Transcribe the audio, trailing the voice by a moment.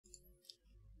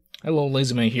Hello,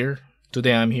 Lazyman here.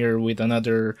 Today I'm here with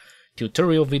another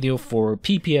tutorial video for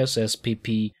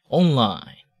PPSSPP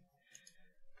Online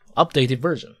updated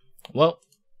version. Well,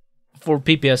 for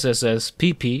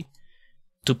PPSSPP,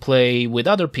 to play with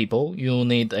other people, you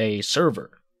need a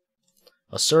server.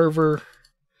 A server,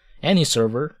 any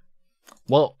server.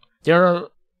 Well, there are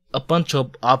a bunch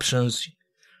of options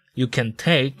you can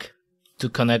take to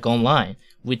connect online.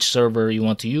 Which server you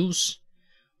want to use?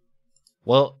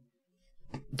 Well,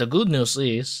 the good news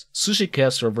is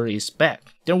Sushicat server is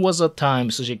back. There was a time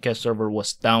Sushicat server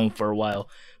was down for a while,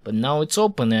 but now it's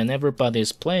open and everybody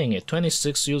is playing it.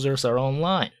 26 users are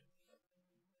online.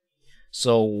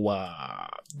 So,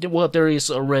 well, there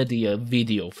is already a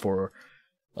video for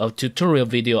a tutorial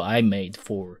video I made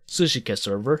for Sushicat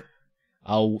server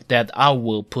that I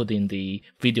will put in the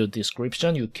video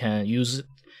description. You can use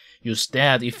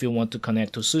that if you want to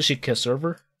connect to Sushicat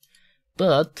server.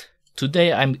 But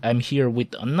today I'm here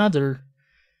with another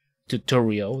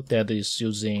tutorial that is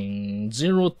using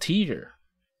Zerotier.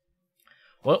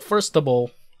 Well, first of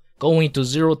all, going to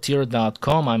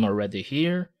zerotier.com. I'm already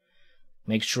here.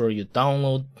 Make sure you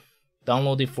download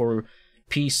it for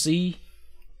PC.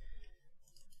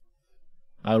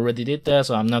 I already did that,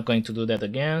 so I'm not going to do that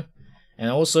again. And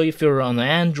also, if you're on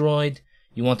Android,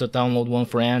 you want to download one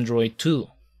for Android too.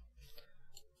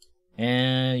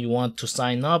 And you want to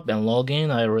sign up and log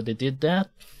in. I already did that.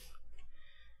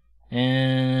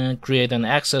 And create an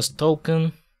access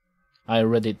token. I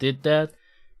already did that.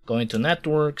 Going to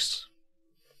networks.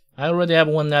 I already have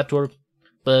one network,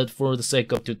 but for the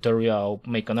sake of tutorial, I'll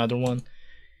make another one.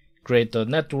 Create the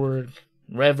network.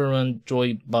 Reverend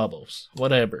Joy Bubbles.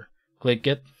 Whatever. Click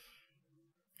it.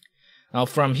 Now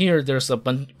from here, there's a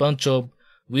bunch of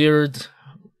weird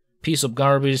piece of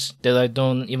garbage that I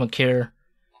don't even care.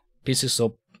 Pieces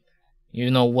of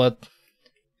you know what,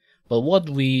 but what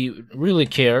we really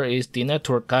care is the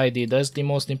network ID. That's the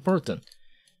most important.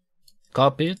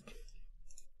 Copy it,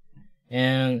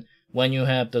 and when you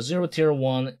have the Zerotier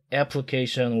 1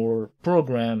 application or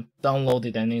program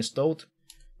downloaded and installed,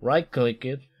 right click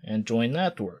it and join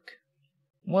network.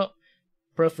 Well,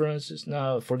 preferences,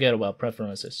 now forget about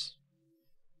preferences.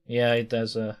 Yeah, it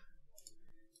does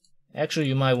actually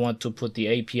you might want to put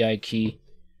the API key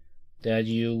that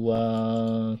you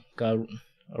got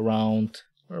around,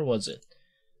 where was it?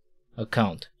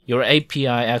 Account. Your API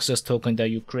access token that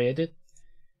you created.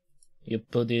 You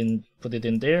put it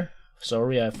in there.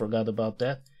 Sorry, I forgot about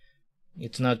that.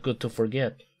 It's not good to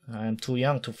forget. I'm too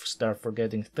young to start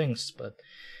forgetting things, but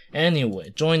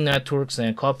anyway, join networks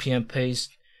and copy and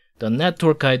paste the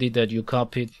network ID that you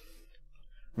copied.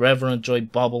 Reverend Joy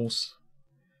Bubbles.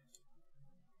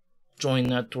 Join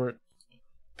network.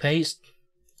 Paste.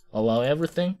 Allow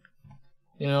everything,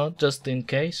 just in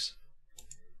case.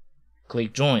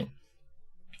 Click join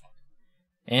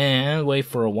and wait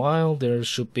for a while. There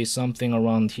should be something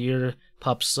around here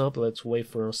pops up. Let's wait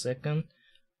for a second.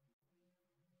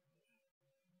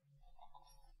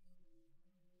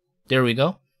 There we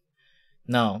go.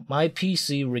 Now my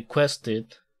PC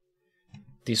requested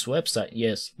this website.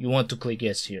 Yes, you want to click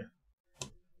yes here,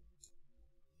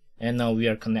 and now we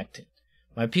are connected.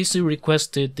 My PC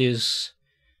requested this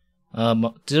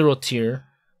Zerotier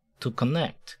to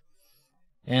connect,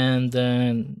 and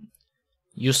then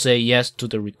you say yes to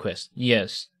the request.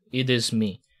 Yes, it is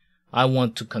me. I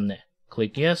want to connect.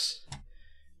 Click yes,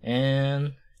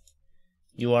 and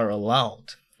you are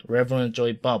allowed. Reverend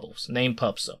Joy Bubbles name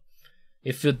pops up.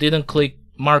 If you didn't click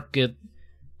mark it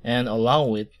and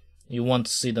allow it, you won't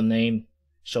see the name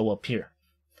show up here.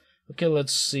 Okay,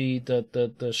 let's see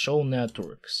the show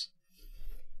networks.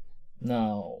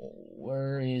 Now,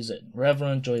 where is it?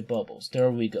 Reverend Joy Bubbles. There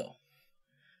we go.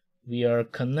 We are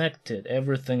connected.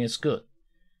 Everything is good.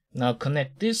 Now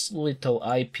connect this little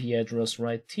IP address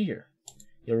right here.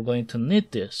 You're going to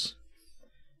need this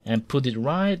and put it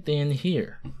right in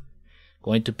here.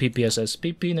 Going to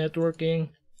PPSSPP networking.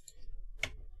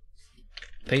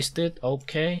 Paste it.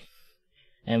 Okay.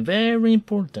 And very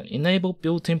important, enable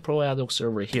built-in pro ad hoc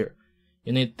server here.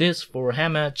 You need this for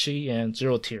Hamachi and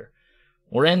Zerotier,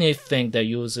 or anything that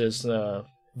uses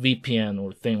VPN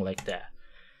or thing like that.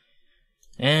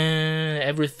 And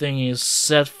everything is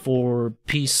set for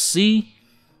PC.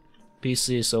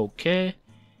 PC is okay.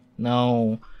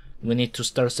 Now we need to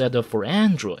start setup for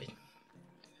Android.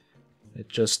 Let's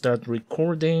just start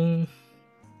recording.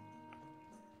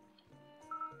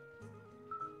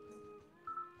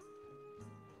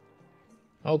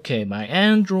 Okay, my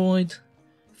Android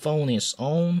phone is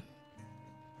on.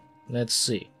 Let's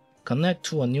see. Connect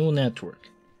to a new network.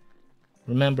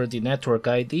 Remember the network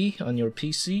ID on your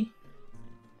PC?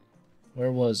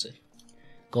 Where was it?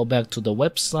 Go back to the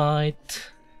website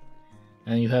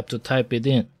and you have to type it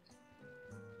in.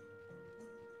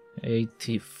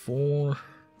 84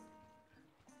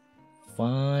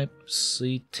 5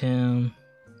 C10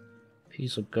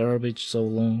 piece of garbage so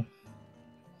long.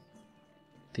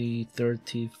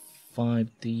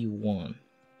 D35D1.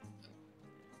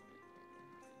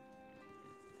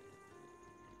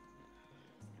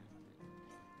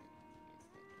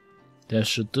 That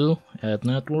should do. Add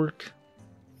network.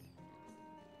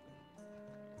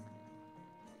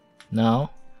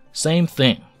 Now, same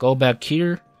thing. Go back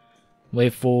here,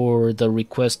 wait for the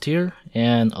request here,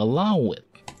 and allow it.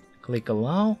 Click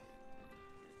allow.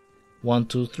 1,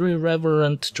 2, 3,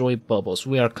 Reverent Joy Bubbles.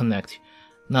 We are connected.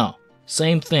 Now,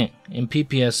 same thing in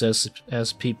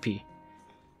PPSSPP.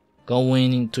 Go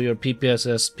into your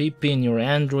PPSSPP in your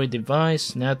Android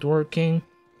device, networking.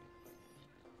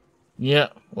 Yeah,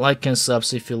 like and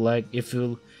subs if you like, if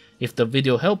the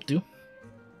video helped you.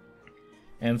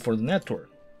 And for the network,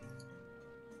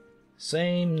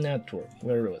 same network.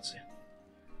 Where was it?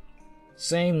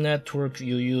 Same network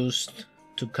you used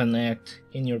to connect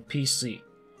in your PC.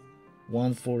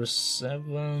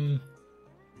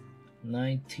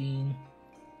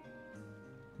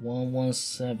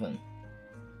 147.19.117.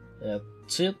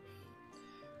 That's it.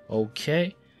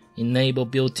 Okay. Enable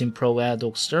built-in Pro Ad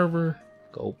Hoc server.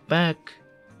 Go back.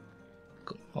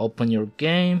 Open your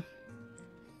game.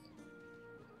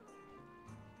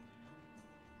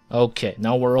 Okay,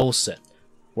 now we're all set.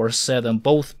 We're set on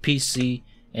both PC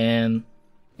and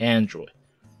Android.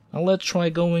 Now let's try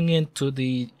going into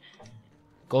the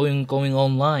going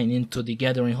online into the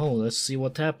gathering hall. Let's see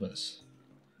what happens.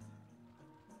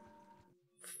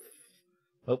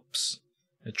 Oops.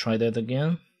 Let's try that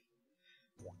again.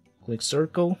 Click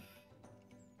circle.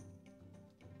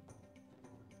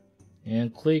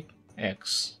 And click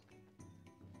X.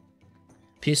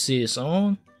 PC is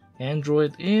on.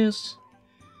 Android is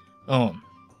on.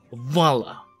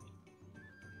 Voila.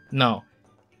 Now,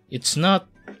 it's not.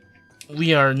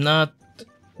 We are not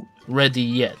ready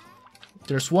yet.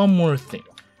 There's one more thing.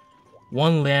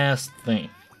 One last thing.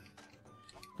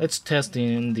 Let's test it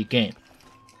in the game.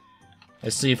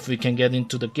 Let's see if we can get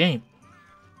into the game.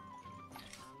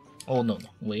 Oh no,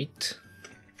 wait.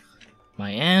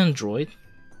 My Android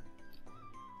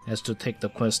has to take the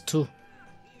quest too.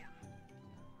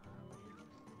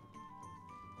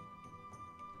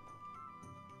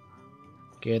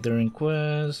 Gathering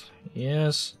quest,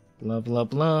 yes, blah blah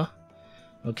blah.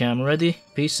 Okay, I'm ready,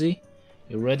 PC.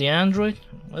 You ready, Android?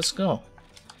 Let's go.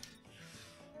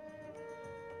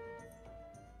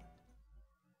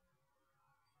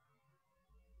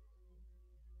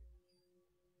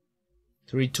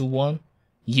 Three, two, one.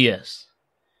 Yes.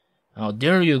 Now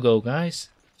there you go, guys.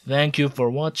 Thank you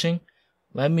for watching.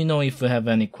 Let me know if you have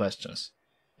any questions.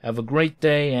 Have a great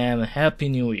day and a Happy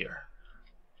New Year.